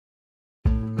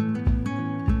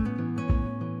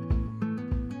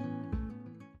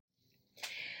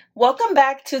Welcome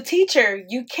back to Teacher,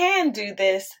 You Can Do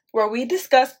This, where we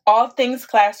discuss all things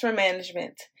classroom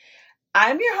management.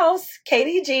 I'm your host,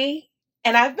 Katie G,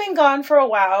 and I've been gone for a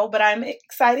while, but I'm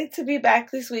excited to be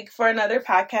back this week for another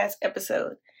podcast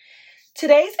episode.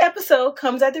 Today's episode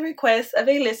comes at the request of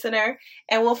a listener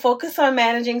and will focus on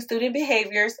managing student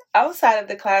behaviors outside of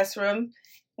the classroom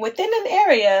within an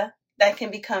area that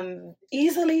can become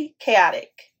easily chaotic,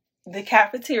 the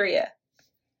cafeteria.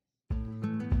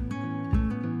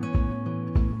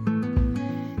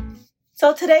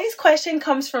 So today's question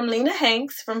comes from Lena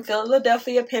Hanks from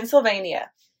Philadelphia, Pennsylvania.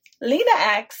 Lena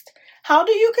asked, how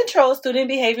do you control student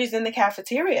behaviors in the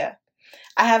cafeteria?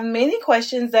 I have many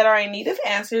questions that are in need of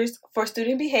answers for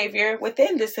student behavior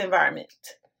within this environment.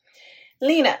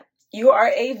 Lena, you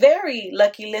are a very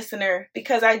lucky listener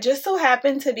because I just so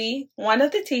happen to be one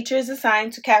of the teachers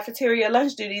assigned to cafeteria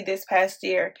lunch duty this past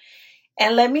year.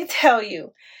 And let me tell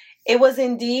you, it was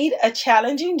indeed a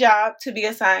challenging job to be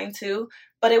assigned to,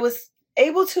 but it was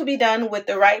able to be done with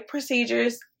the right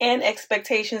procedures and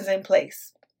expectations in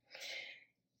place.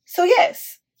 So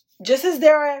yes, just as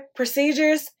there are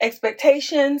procedures,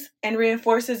 expectations, and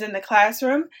reinforcers in the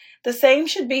classroom, the same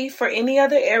should be for any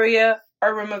other area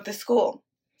or room of the school.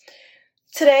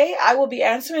 Today, I will be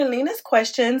answering Lena's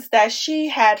questions that she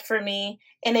had for me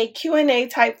in a Q&A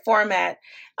type format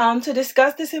to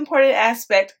discuss this important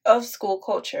aspect of school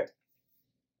culture.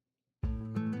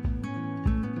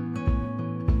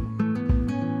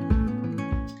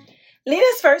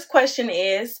 Lena's first question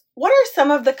is, what are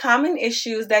some of the common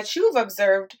issues that you've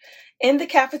observed in the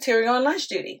cafeteria on lunch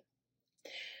duty?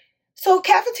 So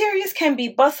cafeterias can be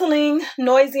bustling,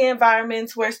 noisy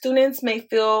environments where students may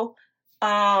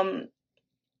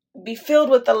be filled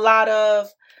with a lot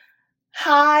of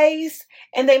highs,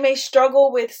 and they may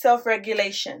struggle with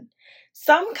self-regulation.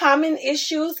 Some common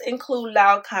issues include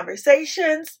loud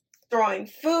conversations, throwing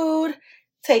food,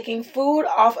 taking food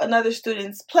off another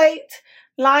student's plate,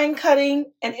 line cutting,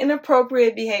 and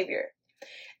inappropriate behavior.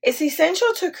 It's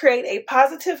essential to create a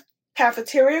positive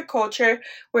cafeteria culture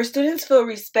where students feel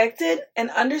respected and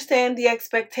understand the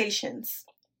expectations.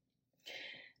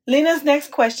 Lena's next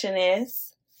question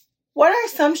is, what are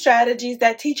some strategies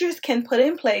that teachers can put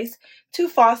in place to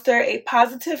foster a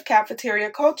positive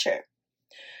cafeteria culture?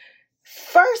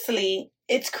 Firstly,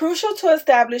 it's crucial to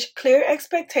establish clear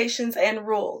expectations and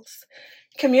rules.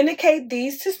 Communicate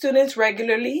these to students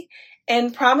regularly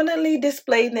and prominently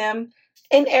display them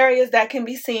in areas that can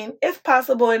be seen, if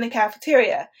possible, in the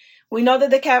cafeteria. We know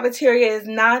that the cafeteria is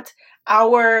not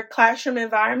our classroom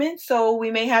environment, so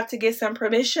we may have to get some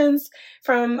permissions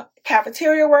from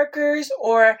cafeteria workers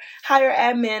or hire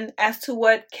admin as to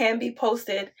what can be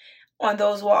posted on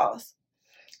those walls.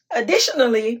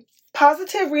 Additionally,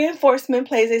 positive reinforcement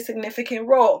plays a significant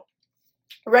role.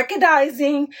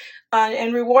 Recognizing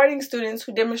and rewarding students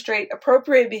who demonstrate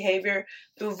appropriate behavior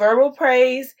through verbal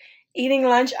praise, eating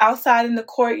lunch outside in the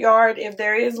courtyard if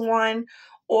there is one,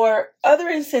 or other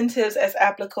incentives as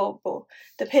applicable,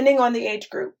 depending on the age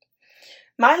group.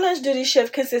 My lunch duty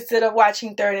shift consisted of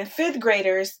watching 3rd and 5th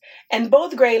graders, and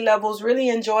both grade levels really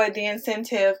enjoyed the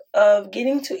incentive of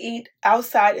getting to eat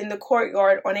outside in the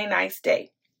courtyard on a nice day.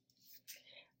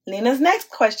 Lena's next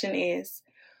question is,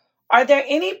 are there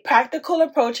any practical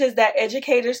approaches that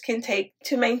educators can take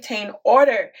to maintain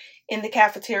order in the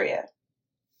cafeteria?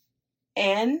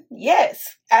 And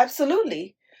yes,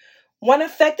 absolutely. One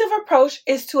effective approach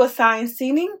is to assign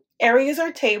seating areas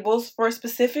or tables for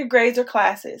specific grades or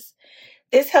classes.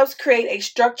 This helps create a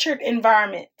structured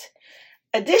environment.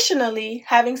 Additionally,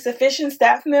 having sufficient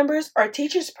staff members or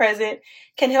teachers present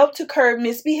can help to curb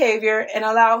misbehavior and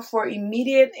allow for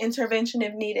immediate intervention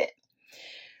if needed.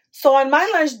 So on my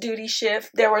lunch duty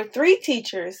shift, there were 3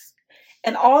 teachers,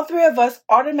 and all 3 of us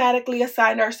automatically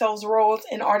assigned ourselves roles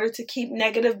in order to keep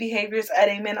negative behaviors at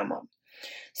a minimum.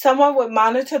 Someone would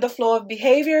monitor the flow of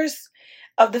behaviors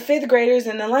of the 5th graders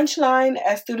in the lunch line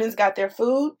as students got their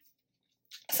food.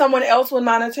 Someone else would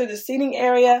monitor the seating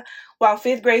area while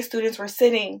 5th grade students were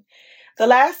sitting. The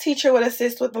last teacher would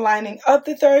assist with lining up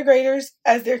the 3rd graders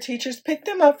as their teachers picked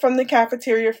them up from the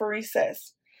cafeteria for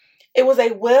recess. It was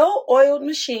a well-oiled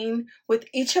machine with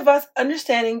each of us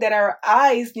understanding that our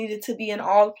eyes needed to be in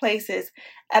all places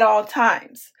at all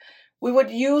times. We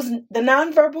would use the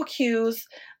nonverbal cues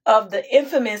of the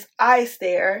infamous eye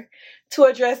stare to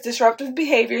address disruptive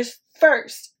behaviors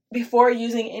first before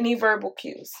using any verbal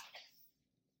cues.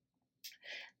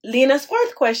 Lena's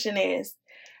 4th question is,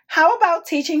 how about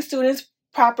teaching students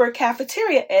proper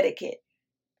cafeteria etiquette?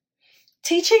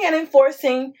 Teaching and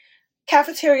enforcing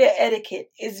cafeteria etiquette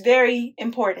is very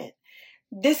important.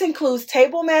 This includes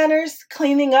table manners,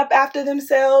 cleaning up after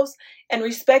themselves, and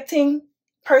respecting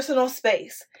personal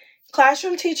space.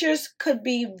 Classroom teachers could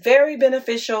be very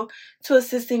beneficial to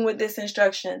assisting with this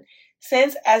instruction,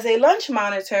 since as a lunch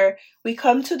monitor, we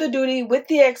come to the duty with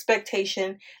the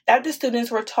expectation that the students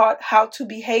were taught how to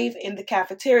behave in the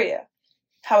cafeteria.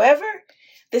 However,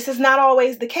 this is not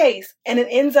always the case, and it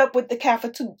ends up with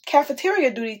the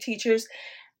cafeteria duty teachers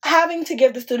having to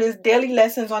give the students daily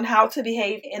lessons on how to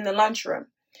behave in the lunchroom.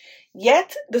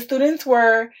 Yet, the students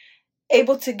were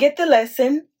able to get the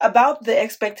lesson about the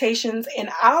expectations in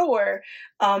our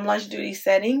lunch duty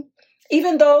setting,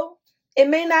 even though it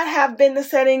may not have been the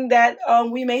setting that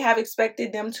we may have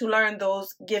expected them to learn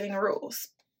those giving rules.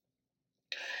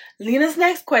 Lena's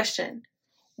next question: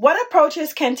 what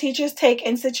approaches can teachers take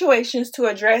in situations to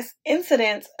address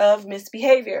incidents of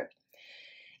misbehavior?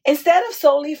 Instead of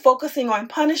solely focusing on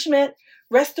punishment,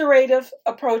 restorative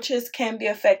approaches can be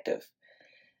effective.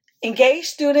 Engage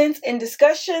students in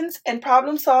discussions and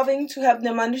problem solving to help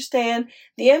them understand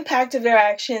the impact of their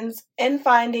actions and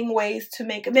finding ways to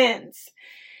make amends.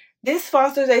 This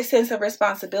fosters a sense of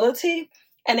responsibility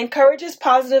and encourages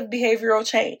positive behavioral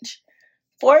change.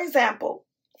 For example,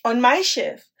 on my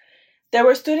shift, there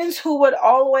were students who would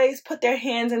always put their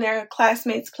hands in their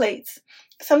classmates' plates,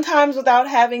 sometimes without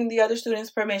having the other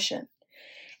students' permission.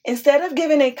 Instead of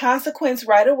giving a consequence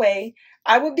right away,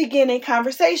 I would begin a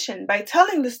conversation by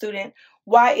telling the student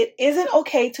why it isn't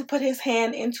okay to put his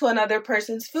hand into another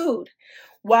person's food,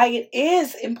 why it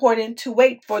is important to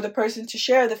wait for the person to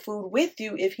share the food with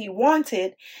you if he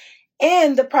wanted,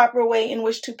 and the proper way in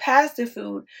which to pass the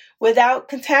food without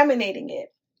contaminating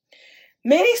it.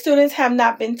 Many students have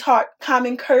not been taught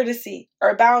common courtesy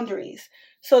or boundaries,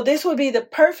 so this would be the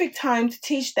perfect time to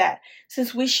teach that,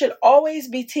 since we should always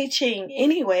be teaching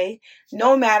anyway,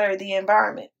 no matter the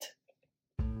environment.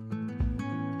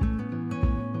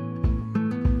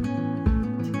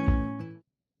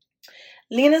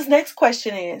 Lena's next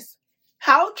question is: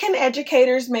 how can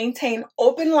educators maintain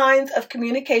open lines of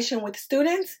communication with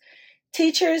students,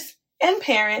 teachers, and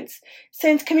parents,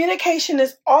 since communication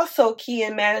is also key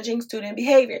in managing student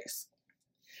behaviors?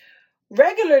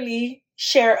 Regularly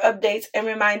share updates and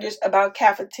reminders about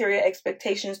cafeteria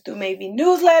expectations through maybe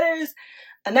newsletters,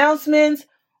 announcements,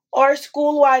 or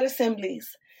school-wide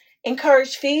assemblies.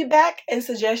 Encourage feedback and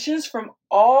suggestions from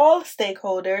all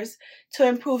stakeholders to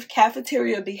improve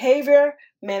cafeteria behavior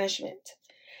management.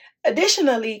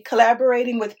 Additionally,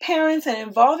 collaborating with parents and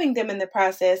involving them in the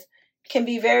process can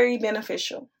be very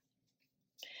beneficial.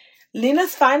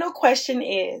 Lena's final question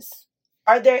is: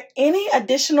 are there any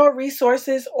additional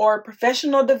resources or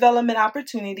professional development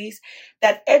opportunities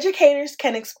that educators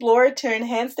can explore to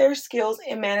enhance their skills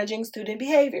in managing student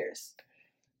behaviors?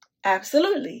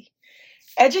 Absolutely.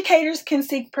 Educators can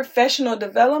seek professional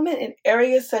development in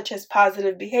areas such as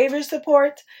positive behavior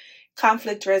support,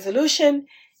 conflict resolution,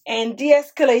 and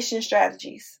de-escalation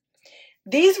strategies.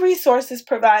 These resources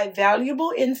provide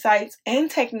valuable insights and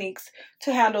techniques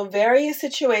to handle various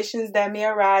situations that may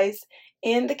arise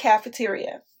in the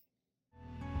cafeteria.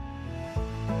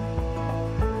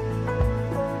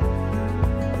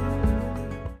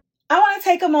 I want to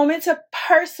take a moment to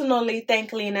personally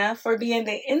thank Lena for being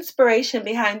the inspiration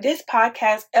behind this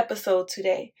podcast episode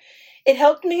today. It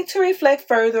helped me to reflect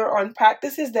further on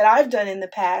practices that I've done in the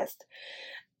past.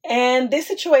 And this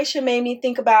situation made me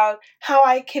think about how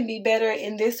I can be better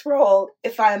in this role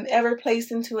if I'm ever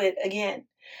placed into it again.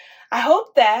 I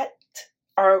hope that,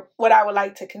 or what I would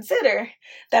like to consider,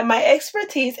 that my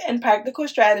expertise and practical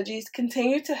strategies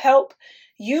continue to help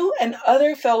you and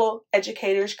other fellow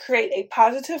educators create a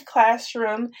positive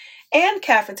classroom and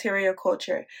cafeteria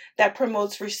culture that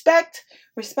promotes respect,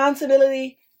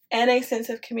 responsibility, and a sense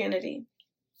of community.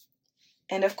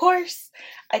 And of course,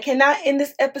 I cannot end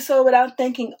this episode without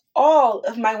thanking all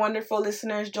of my wonderful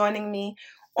listeners joining me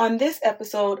on this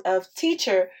episode of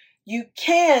Teacher, You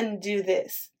Can Do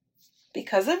This.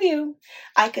 Because of you,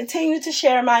 I continue to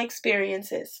share my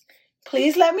experiences.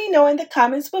 Please let me know in the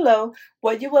comments below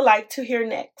what you would like to hear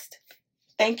next.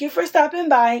 Thank you for stopping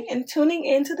by and tuning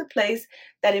into the place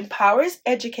that empowers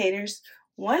educators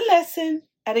one lesson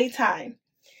at a time.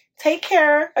 Take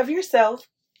care of yourself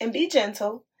and be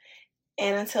gentle.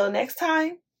 And until next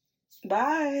time,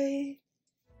 bye.